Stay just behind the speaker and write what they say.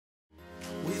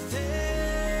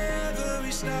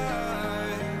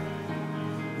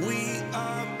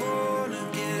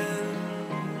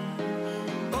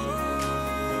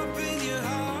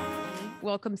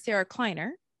welcome Sarah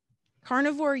Kleiner,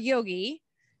 Carnivore Yogi,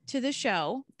 to the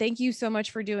show. Thank you so much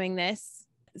for doing this.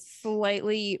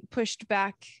 Slightly pushed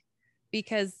back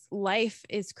because life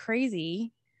is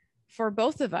crazy for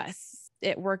both of us.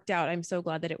 It worked out. I'm so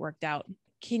glad that it worked out.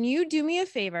 Can you do me a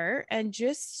favor and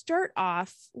just start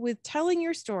off with telling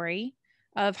your story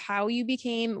of why you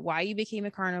became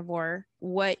a carnivore,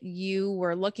 what you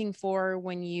were looking for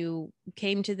when you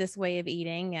came to this way of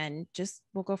eating, and just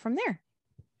we'll go from there.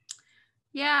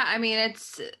 Yeah, I mean,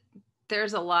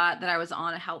 there's a lot that I was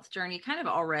on a health journey kind of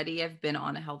already. I've been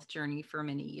on a health journey for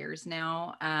many years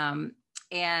now,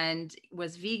 and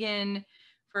was vegan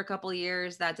for a couple of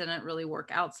years. That didn't really work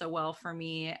out so well for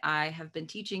me. I have been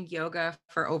teaching yoga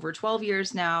for over 12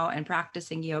 years now and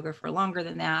practicing yoga for longer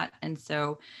than that. And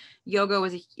so yoga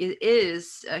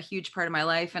is a huge part of my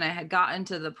life. And I had gotten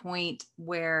to the point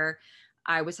where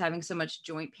I was having so much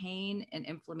joint pain and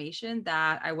inflammation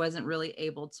that I wasn't really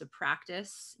able to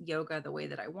practice yoga the way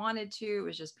that I wanted to. It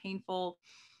was just painful.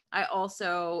 I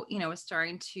also, was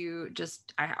starting to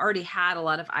I already had a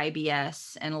lot of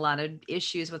IBS and a lot of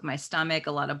issues with my stomach,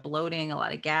 a lot of bloating, a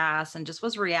lot of gas, and just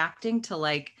was reacting to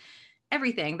like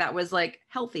everything that was like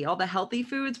healthy. All the healthy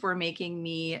foods were making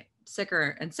me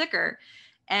sicker and sicker.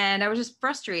 And I was just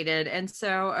frustrated. And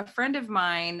so a friend of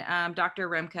mine, Dr.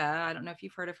 Remke, I don't know if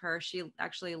you've heard of her. She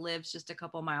actually lives just a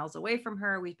couple miles away from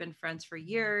her. We've been friends for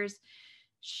years.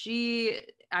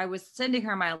 I was sending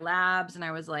her my labs and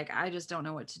I was like, I just don't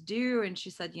know what to do. And she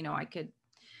said, I could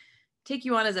take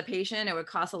you on as a patient. It would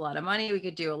cost a lot of money. We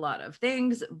could do a lot of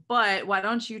things, but why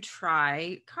don't you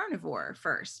try carnivore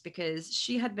first? Because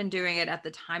she had been doing it at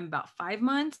the time about 5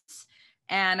 months.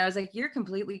 And I was like, you're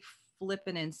completely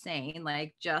flipping insane.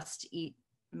 Like, just eat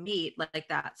meat. Like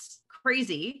that's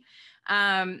crazy.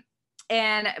 But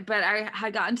I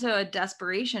had gotten to a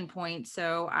desperation point.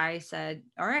 So I said,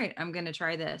 all right, I'm going to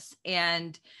try this.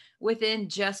 And within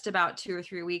just about 2 or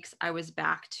 3 weeks, I was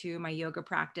back to my yoga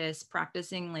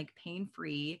practicing like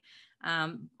pain-free.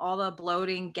 All the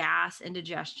bloating, gas,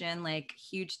 indigestion, like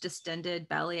huge distended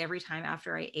belly every time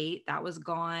after I ate, that was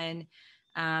gone.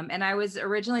 And I was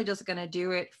originally just going to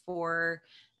do it for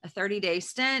a 30-day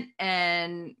stint,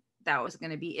 and that was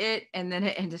going to be it. And then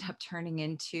it ended up turning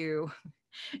into,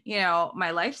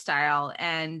 my lifestyle,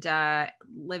 and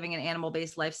living an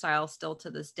animal-based lifestyle still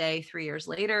to this day, 3 years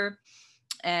later,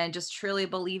 and just truly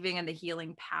believing in the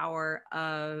healing power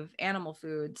of animal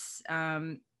foods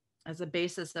as a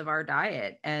basis of our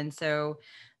diet. And so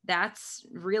that's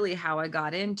really how I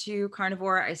got into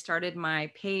carnivore. I started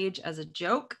my page as a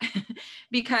joke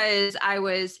because I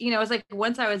was, it was like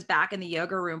once I was back in the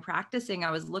yoga room practicing, I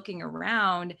was looking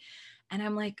around and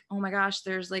I'm like, oh my gosh,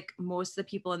 there's like most of the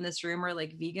people in this room are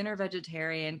like vegan or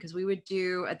vegetarian. Cause we would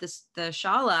do at the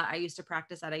shala I used to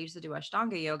practice at, I used to do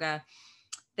Ashtanga yoga.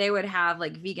 They would have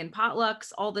like vegan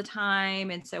potlucks all the time.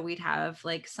 And so we'd have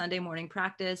like Sunday morning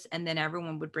practice, and then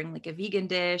everyone would bring like a vegan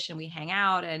dish and we hang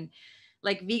out, and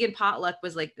like vegan potluck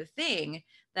was like the thing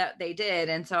that they did.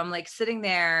 And so I'm like sitting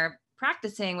there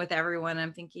practicing with everyone.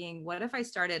 I'm thinking, what if I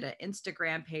started an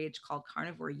Instagram page called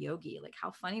Carnivore Yogi? Like, how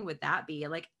funny would that be?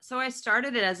 Like, so I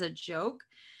started it as a joke.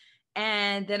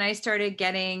 And then I started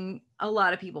getting a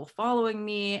lot of people following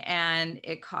me, and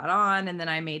it caught on. And then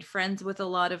I made friends with a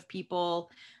lot of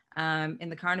people in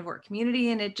the carnivore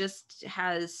community, and it just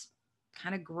has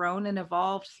kind of grown and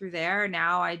evolved through there.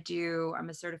 Now I'm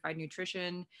a certified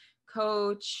nutrition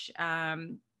coach.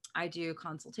 I do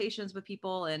consultations with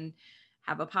people and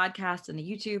have a podcast and a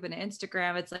YouTube and an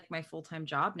Instagram. It's like my full-time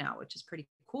job now, which is pretty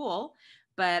cool.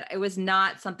 But it was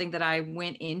not something that I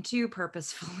went into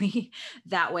purposefully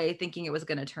that way, thinking it was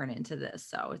going to turn into this.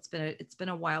 So it's been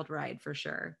a wild ride for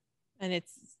sure. And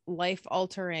it's life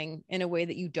altering in a way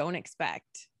that you don't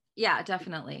expect. Yeah,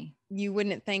 definitely. You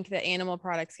wouldn't think that animal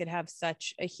products could have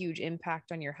such a huge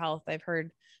impact on your health. I've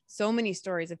heard so many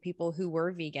stories of people who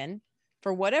were vegan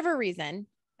for whatever reason,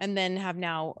 and then have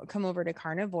now come over to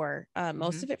carnivore,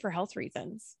 most of it for health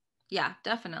reasons. Yeah,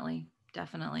 definitely.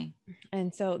 Definitely.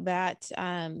 And so that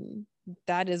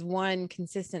is one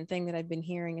consistent thing that I've been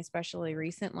hearing, especially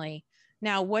recently.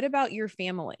 Now, what about your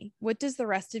family? What does the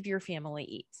rest of your family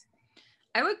eat?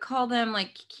 I would call them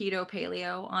like keto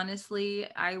paleo. Honestly,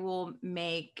 I will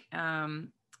make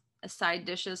side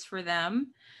dishes for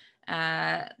them,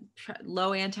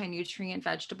 low anti-nutrient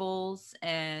vegetables,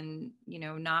 and,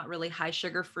 not really high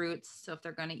sugar fruits. So if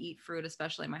they're going to eat fruit,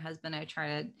 especially my husband, I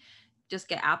try to just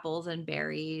get apples and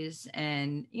berries,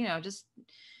 and,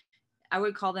 I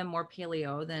would call them more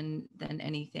paleo than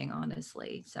anything,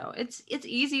 honestly. So it's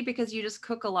easy because you just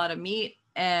cook a lot of meat,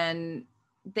 and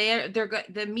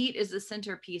the meat is the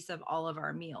centerpiece of all of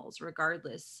our meals,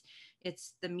 regardless.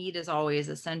 the meat is always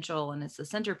essential and it's the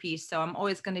centerpiece. So I'm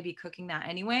always going to be cooking that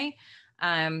anyway.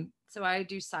 So I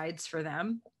do sides for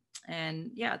them. And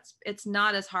yeah, it's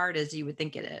not as hard as you would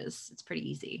think it is. It's pretty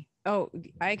easy. Oh,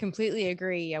 I completely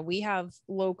agree. Yeah, we have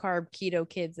low carb keto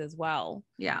kids as well.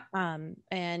 Yeah.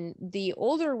 And the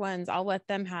older ones, I'll let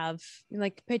them have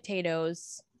like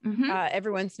potatoes.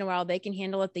 Every once in a while they can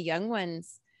handle it. The young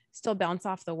ones still bounce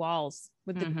off the walls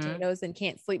with the potatoes and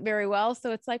can't sleep very well.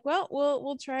 So it's like, well,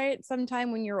 we'll try it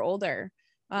sometime when you're older.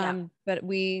 But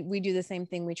we do the same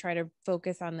thing. We try to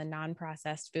focus on the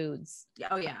non-processed foods.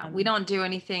 Oh yeah. We don't do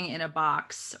anything in a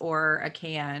box or a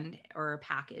can or a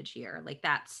package here. Like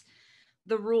that's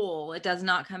the rule. It does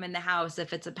not come in the house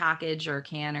if it's a package or a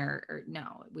can or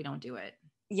no, we don't do it.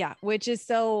 Yeah. Which is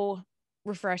so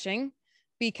refreshing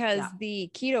because the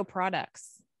keto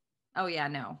products. Oh yeah.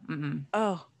 No.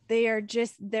 Oh, they are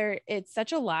just it's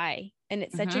such a lie and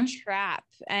it's such a trap,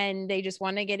 and they just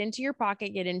want to get into your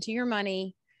pocket, get into your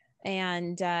money.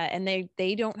 And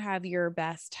they don't have your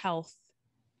best health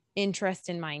interest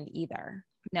in mind either.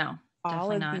 No,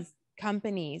 all of not. These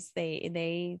companies,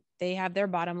 they have their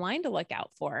bottom line to look out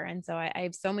for. And so I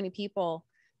have so many people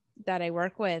that I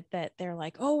work with that they're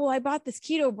like, oh, well, I bought this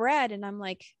keto bread. And I'm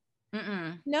like,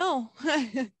 no,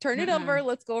 turn it over.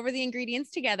 Let's go over the ingredients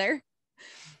together.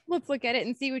 Let's look at it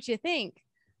and see what you think.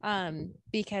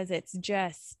 Because it's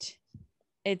just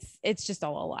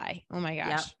all a lie. Oh my gosh.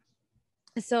 Yep.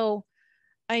 So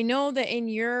I know that in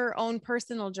your own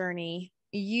personal journey,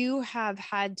 you have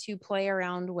had to play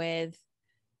around with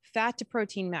fat to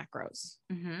protein macros.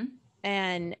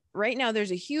 And right now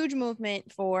there's a huge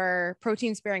movement for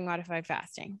protein sparing modified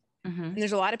fasting. And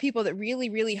there's a lot of people that really,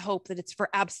 really hope that it's for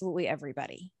absolutely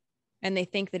everybody. And they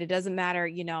think that it doesn't matter,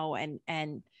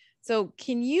 and so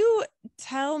can you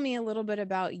tell me a little bit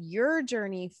about your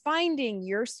journey, finding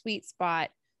your sweet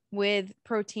spot with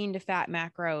protein to fat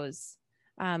macros?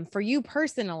 For you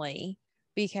personally,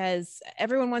 because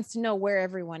everyone wants to know where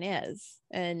everyone is.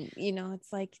 And,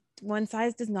 it's like one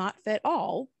size does not fit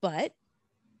all, but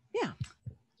yeah.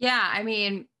 Yeah. I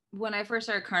mean, when I first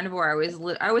started carnivore,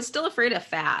 I was still afraid of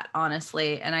fat,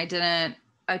 honestly. And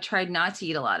I tried not to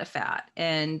eat a lot of fat.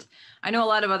 And I know a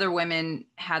lot of other women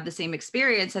had the same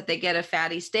experience, that they get a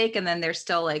fatty steak and then they're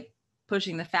still like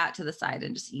pushing the fat to the side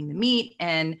and just eating the meat.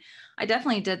 And I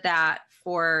definitely did that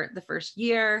for the first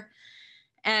year.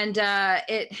 And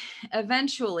it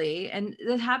eventually, and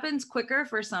it happens quicker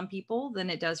for some people than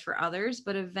it does for others,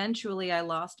 but eventually I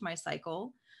lost my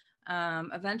cycle.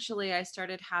 Eventually I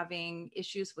started having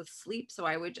issues with sleep. So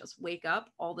I would just wake up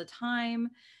all the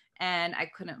time and I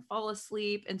couldn't fall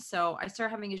asleep. And so I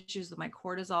started having issues with my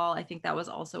cortisol. I think that was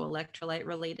also electrolyte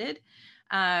related.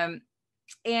 And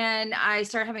I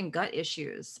started having gut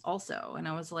issues also. And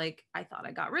I was like, I thought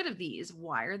I got rid of these.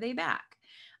 Why are they back?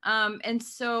 And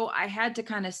so I had to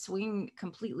kind of swing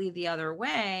completely the other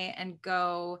way and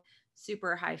go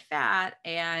super high fat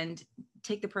and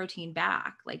take the protein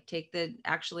back, like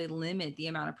actually limit the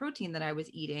amount of protein that I was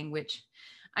eating, which,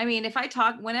 I mean,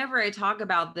 whenever I talk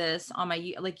about this on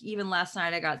my, like even last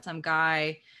night, I got some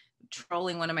guy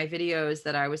trolling one of my videos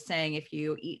that I was saying, if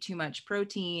you eat too much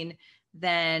protein,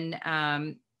 then,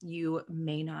 you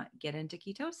may not get into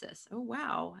ketosis. Oh,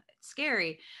 wow. It's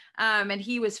scary. And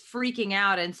he was freaking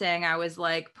out and saying I was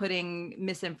like putting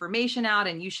misinformation out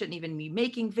and you shouldn't even be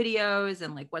making videos.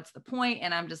 And like, what's the point?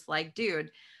 And I'm just like,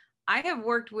 dude, I have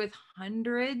worked with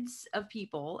hundreds of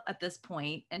people at this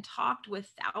point and talked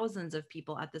with thousands of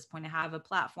people at this point. I have a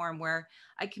platform where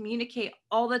I communicate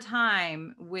all the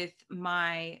time with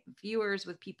my viewers,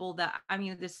 with people that, I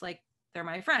mean, they're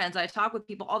my friends. I talk with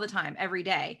people all the time, every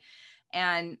day.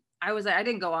 And I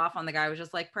didn't go off on the guy. I was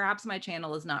just like, perhaps my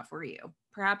channel is not for you.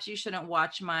 Perhaps you shouldn't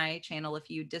watch my channel if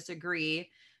you disagree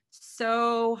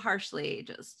so harshly.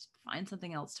 Just find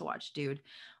something else to watch, dude.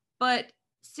 But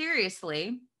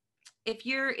seriously, if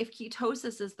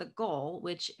ketosis is the goal,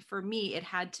 which for me, it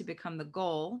had to become the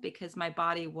goal because my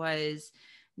body was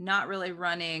not really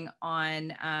running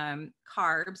on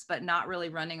carbs, but not really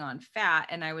running on fat.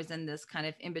 And I was in this kind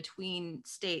of in-between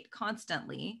state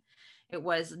constantly. It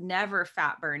was never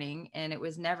fat burning and it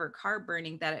was never carb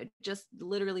burning, that it just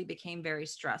literally became very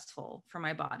stressful for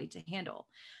my body to handle.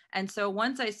 And so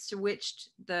once I switched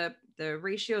the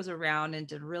ratios around and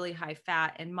did really high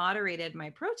fat and moderated my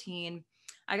protein,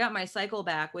 I got my cycle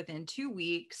back within 2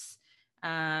 weeks.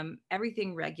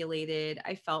 Everything regulated.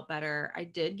 I felt better. I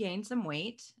did gain some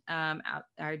weight.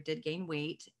 I did gain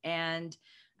weight, and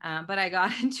but I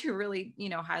got into really,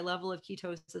 high level of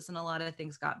ketosis, and a lot of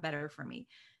things got better for me.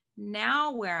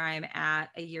 Now where I'm at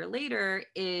a year later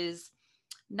is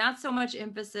not so much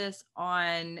emphasis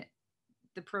on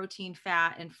the protein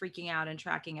fat and freaking out and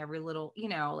tracking every little,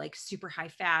 like super high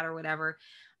fat or whatever.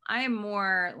 I am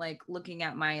more like looking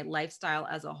at my lifestyle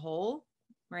as a whole.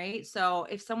 Right. So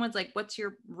if someone's like, what's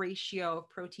your ratio of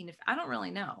protein? If I don't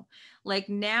really know, like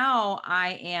now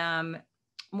I am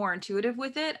more intuitive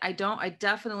with it. I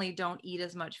definitely don't eat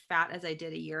as much fat as I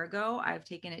did a year ago. I've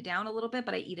taken it down a little bit,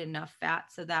 but I eat enough fat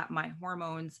so that my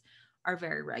hormones are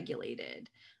very regulated,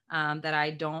 that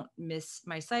I don't miss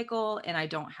my cycle and I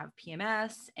don't have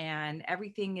PMS and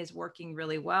everything is working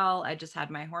really well. I just had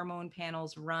my hormone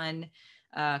panels run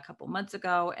a couple months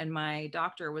ago and my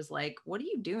doctor was like, what are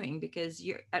you doing? Because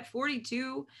you're at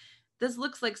 42, this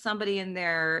looks like somebody in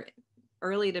their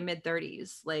early to mid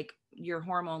 30s, like your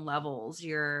hormone levels,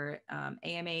 your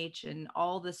AMH and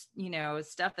all this,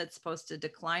 stuff that's supposed to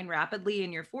decline rapidly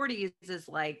in your 40s is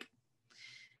like,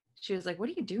 she was like, what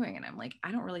are you doing? And I'm like,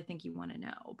 I don't really think you want to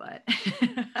know, but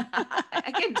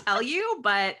I can tell you.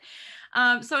 But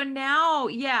so now,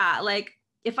 yeah, like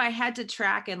if I had to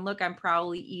track and look, I'm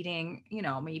probably eating,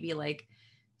 maybe like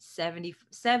 70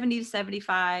 to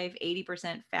 75,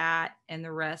 80% fat and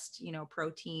the rest,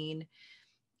 protein.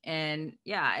 And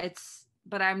yeah,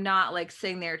 but I'm not like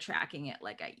sitting there tracking it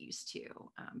like I used to,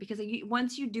 because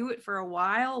once you do it for a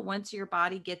while, once your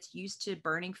body gets used to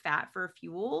burning fat for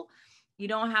fuel, you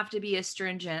don't have to be as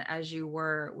stringent as you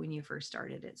were when you first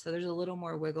started it. So there's a little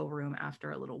more wiggle room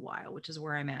after a little while, which is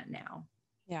where I'm at now.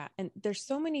 Yeah. And there's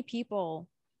so many people,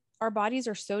 our bodies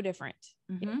are so different.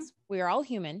 Mm-hmm. Yes, we are all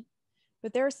human,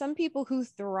 but there are some people who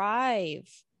thrive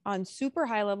on super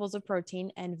high levels of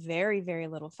protein and very, very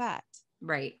little fat.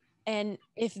 Right. And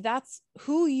if that's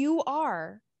who you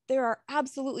are, there are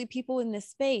absolutely people in this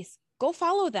space. Go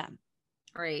follow them.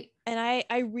 Right. And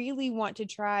I really want to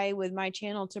try with my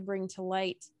channel to bring to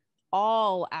light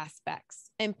all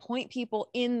aspects and point people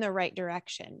in the right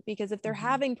direction. Because if they're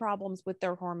having problems with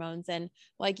their hormones and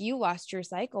like you lost your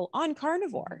cycle on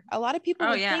carnivore, a lot of people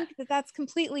would think that that's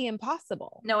completely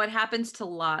impossible. No, it happens to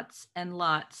lots and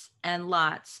lots and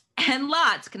lots and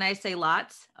lots. Can I say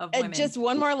lots of women? Just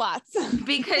one more lots.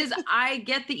 Because I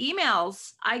get the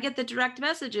emails, I get the direct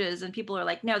messages and people are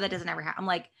like, no, that doesn't ever happen. I'm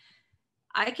like,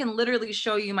 I can literally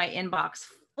show you my inbox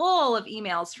full of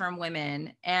emails from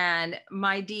women and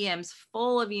my DMs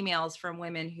full of emails from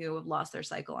women who have lost their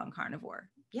cycle on carnivore.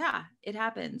 Yeah, it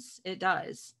happens. It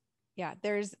does. Yeah,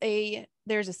 there's a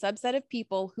subset of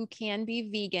people who can be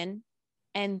vegan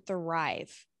and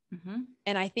thrive. Mm-hmm.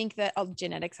 And I think that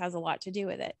genetics has a lot to do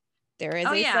with it. There is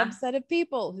subset of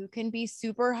people who can be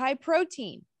super high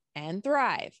protein and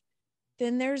thrive.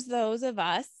 Then there's those of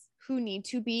us who need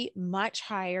to be much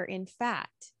higher in fat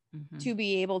to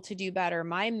be able to do better.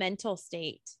 My mental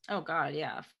state, oh God,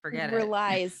 yeah, forget it,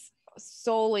 relies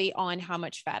solely on how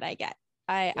much fat I get.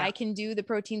 I can do the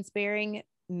protein sparing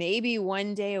maybe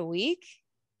 1 day a week.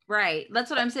 Right. That's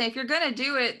what I'm saying. If you're going to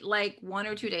do it like 1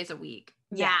 or 2 days a week.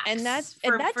 Yeah. Max, and that's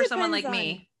for someone like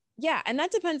me. Yeah. And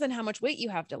that depends on how much weight you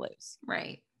have to lose.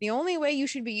 Right. The only way you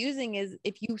should be using is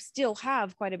if you still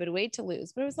have quite a bit of weight to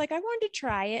lose. But it was like, I wanted to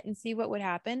try it and see what would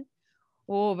happen.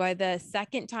 Oh, by the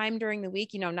second time during the week,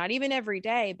 not even every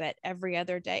day, but every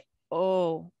other day.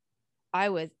 Oh, I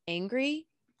was angry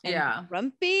and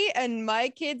grumpy. And my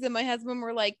kids and my husband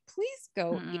were like, please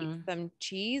go eat some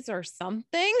cheese or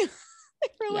something. They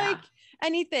were like,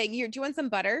 anything. Here, do you want some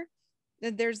butter?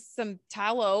 There's some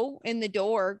tallow in the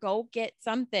door. Go get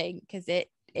something because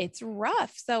it's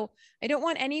rough. So I don't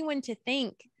want anyone to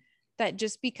think that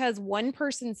just because one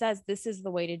person says this is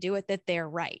the way to do it, that they're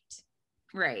right.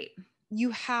 Right.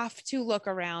 You have to look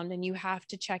around and you have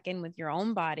to check in with your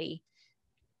own body,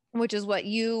 which is what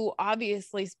you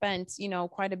obviously spent,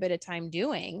 quite a bit of time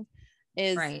doing,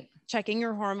 is checking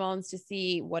your hormones to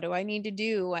see what do I need to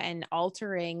do and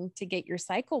altering to get your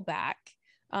cycle back.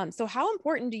 So how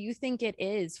important do you think it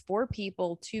is for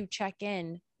people to check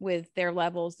in with their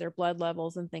levels, their blood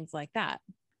levels and things like that?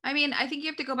 I mean, I think you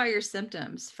have to go by your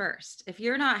symptoms first. If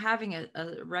you're not having a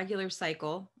regular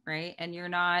cycle, right, and you're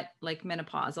not like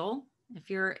menopausal,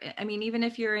 even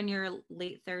if you're in your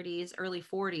late 30s, early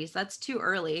 40s, that's too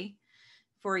early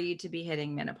for you to be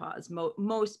hitting menopause.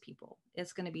 Most people,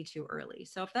 it's going to be too early.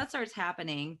 So if that starts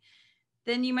happening,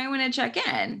 then you might want to check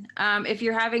in. If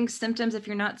you're having symptoms, if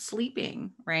you're not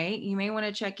sleeping, right, you may want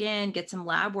to check in, get some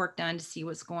lab work done to see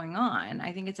what's going on.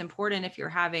 I think it's important if you're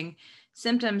having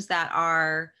symptoms that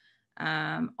are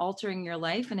altering your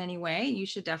life in any way, you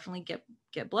should definitely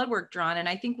get blood work drawn. And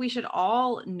I think we should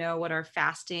all know what our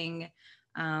fasting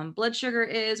blood sugar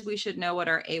is. We should know what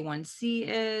our A1C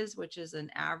is, which is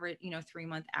an average,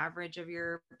 3-month average of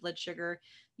your blood sugar.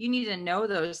 You need to know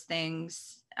those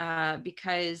things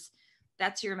because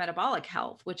that's your metabolic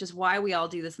health, which is why we all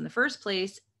do this in the first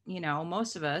place.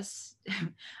 Most of us,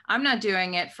 I'm not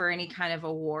doing it for any kind of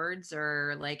awards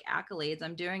or like accolades.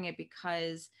 I'm doing it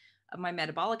because of my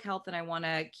metabolic health, and I want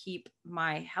to keep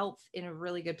my health in a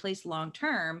really good place long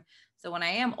term. So when I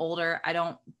am older, I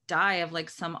don't die of like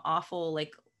some awful,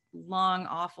 like long,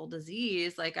 awful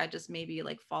disease. Like I just maybe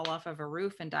like fall off of a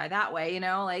roof and die that way,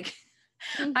 like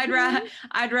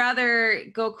I'd rather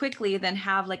go quickly than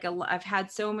have like I've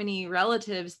had so many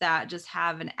relatives that just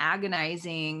have an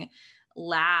agonizing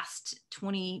last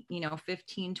 20,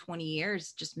 15, 20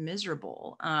 years, just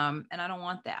miserable. And I don't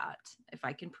want that if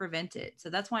I can prevent it. So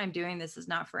that's why I'm doing this, is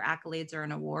not for accolades or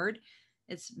an award.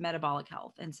 It's metabolic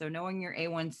health. And so knowing your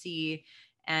A1C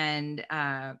and,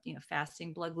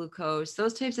 fasting blood glucose,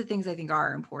 those types of things I think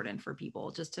are important for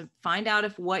people, just to find out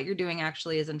if what you're doing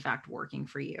actually is in fact working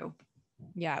for you.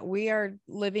 Yeah, we are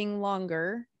living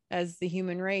longer as the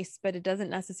human race, but it doesn't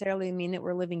necessarily mean that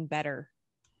we're living better.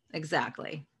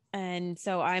 Exactly. And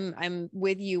so I'm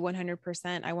with you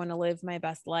 100%. I want to live my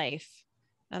best life,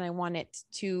 and I want it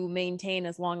to maintain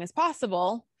as long as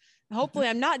possible. Hopefully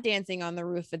I'm not dancing on the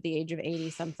roof at the age of 80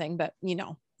 something, but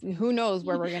who knows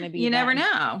where we're going to be. You then. Never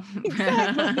know.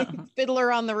 Exactly.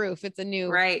 Fiddler on the roof. It's a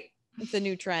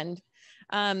new trend.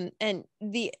 And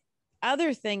the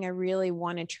other thing I really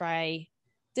want to try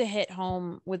to hit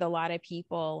home with a lot of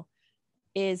people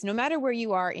is, no matter where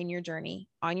you are in your journey,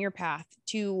 on your path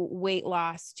to weight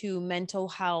loss, to mental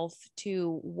health,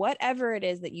 to whatever it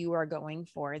is that you are going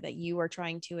for, that you are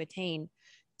trying to attain,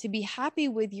 to be happy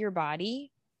with your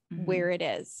body where it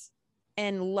is,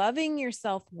 and loving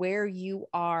yourself where you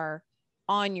are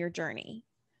on your journey.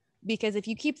 Because if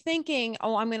you keep thinking,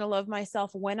 oh, I'm going to love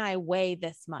myself when I weigh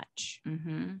this much,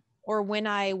 or when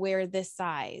I wear this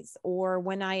size, or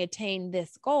when I attain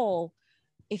this goal,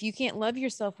 if you can't love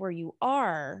yourself where you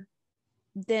are,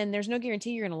 then there's no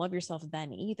guarantee you're going to love yourself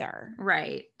then either.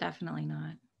 Right. Definitely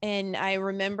not. And I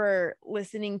remember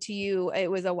listening to you, it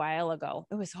was a while ago.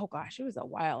 It was a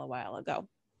while ago.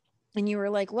 And you were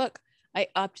like, look, I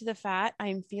upped the fat.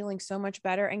 I'm feeling so much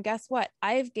better. And guess what?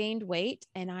 I've gained weight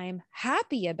and I'm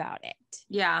happy about it.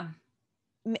 Yeah.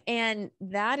 And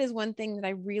that is one thing that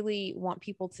I really want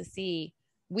people to see.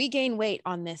 We gain weight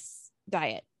on this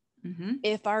diet.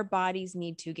 If our bodies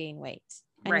need to gain weight,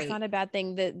 and it's not a bad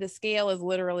thing. The scale is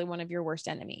literally one of your worst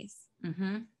enemies.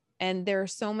 And there are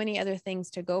so many other things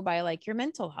to go by, like your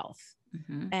mental health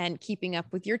and keeping up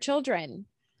with your children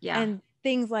and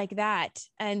things like that.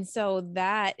 And so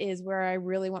that is where I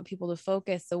really want people to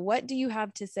focus. So what do you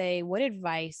have to say? What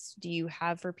advice do you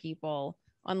have for people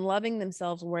on loving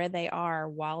themselves where they are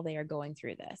while they are going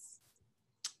through this?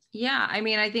 Yeah. I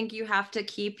mean, I think you have to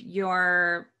keep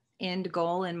your end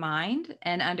goal in mind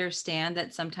and understand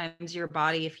that sometimes your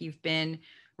body, if you've been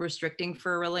restricting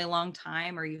for a really long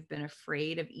time, or you've been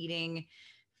afraid of eating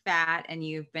fat and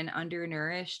you've been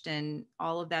undernourished and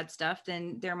all of that stuff,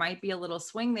 then there might be a little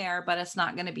swing there, but it's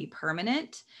not going to be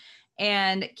permanent.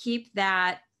 And keep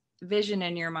that vision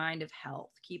in your mind of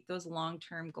health. Keep those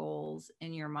long-term goals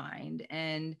in your mind,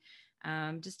 and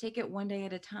just take it one day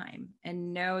at a time,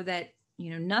 and know that,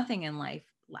 nothing in life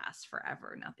lasts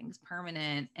forever. Nothing's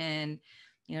permanent. And,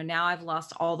 now I've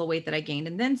lost all the weight that I gained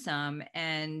and then some.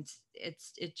 And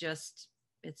it's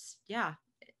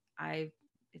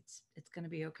going to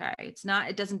be okay.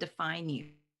 It doesn't define you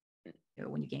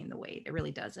when you gain the weight. It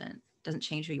really doesn't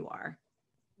change who you are.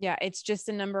 Yeah. It's just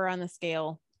a number on the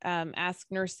scale. Ask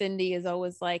Nurse Cindy is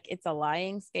always like, it's a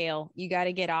lying scale. You got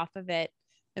to get off of it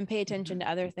and pay attention to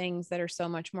other things that are so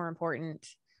much more important.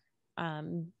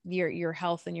 Your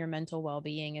health and your mental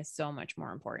well-being is so much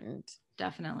more important.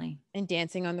 Definitely. And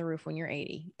dancing on the roof when you're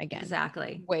 80, again,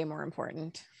 exactly, way more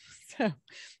important. So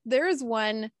there is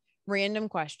one random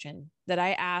question that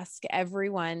I ask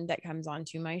everyone that comes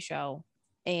onto my show,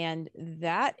 and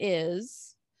that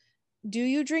is, do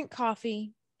you drink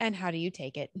coffee and how do you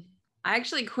take it? I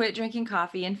actually quit drinking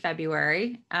coffee in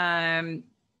February.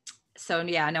 So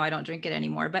yeah, no, I don't drink it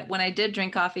anymore. But when I did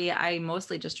drink coffee, I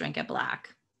mostly just drank it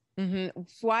black.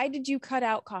 Why did you cut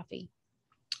out coffee?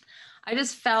 I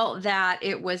just felt that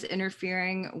it was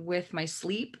interfering with my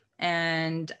sleep,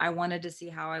 and I wanted to see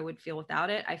how I would feel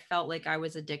without it. I felt like I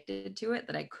was addicted to it,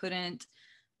 that I couldn't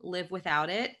live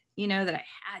without it, that I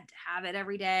had to have it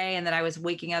every day, and that I was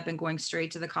waking up and going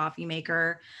straight to the coffee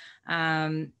maker.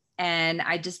 And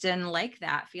I just didn't like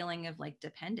that feeling of like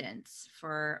dependence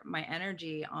for my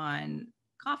energy on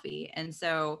coffee. And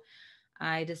so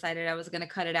I decided I was going to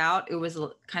cut it out. It was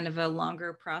kind of a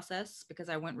longer process because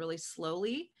I went really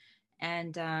slowly.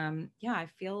 And yeah, I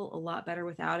feel a lot better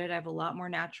without it. I have a lot more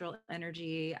natural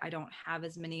energy. I don't have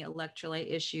as many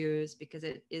electrolyte issues because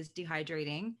it is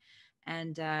dehydrating.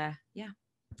 And yeah,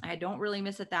 I don't really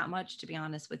miss it that much, to be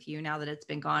honest with you, now that it's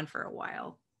been gone for a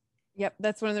while. Yep.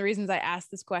 That's one of the reasons I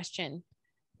asked this question,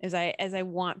 is I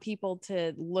want people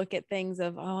to look at things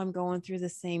of, oh, I'm going through the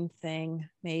same thing.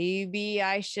 Maybe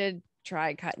I should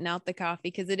try cutting out the coffee,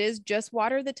 because it is just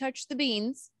water that touched the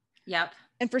beans. Yep.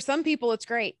 And for some people, it's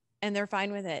great and they're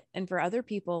fine with it. And for other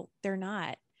people, they're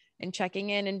not. And checking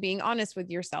in and being honest with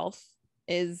yourself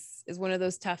is one of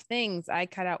those tough things. I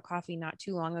cut out coffee not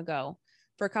too long ago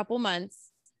for a couple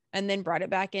months, and then brought it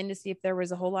back in to see if there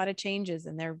was a whole lot of changes.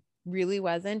 And there really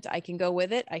wasn't. I can go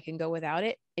with it. I can go without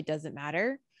it. It doesn't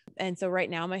matter. And so right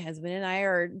now, my husband and I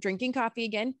are drinking coffee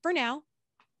again for now.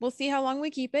 We'll see how long we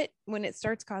keep it. When it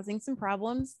starts causing some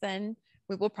problems, then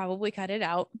we will probably cut it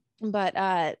out. But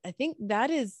I think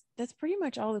that's pretty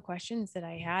much all the questions that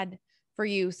I had for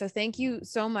you. So thank you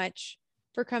so much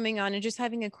for coming on and just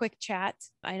having a quick chat.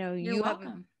 I know you have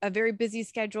a very busy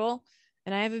schedule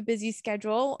and I have a busy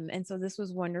schedule. And so this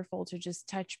was wonderful to just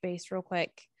touch base real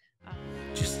quick.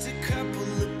 Just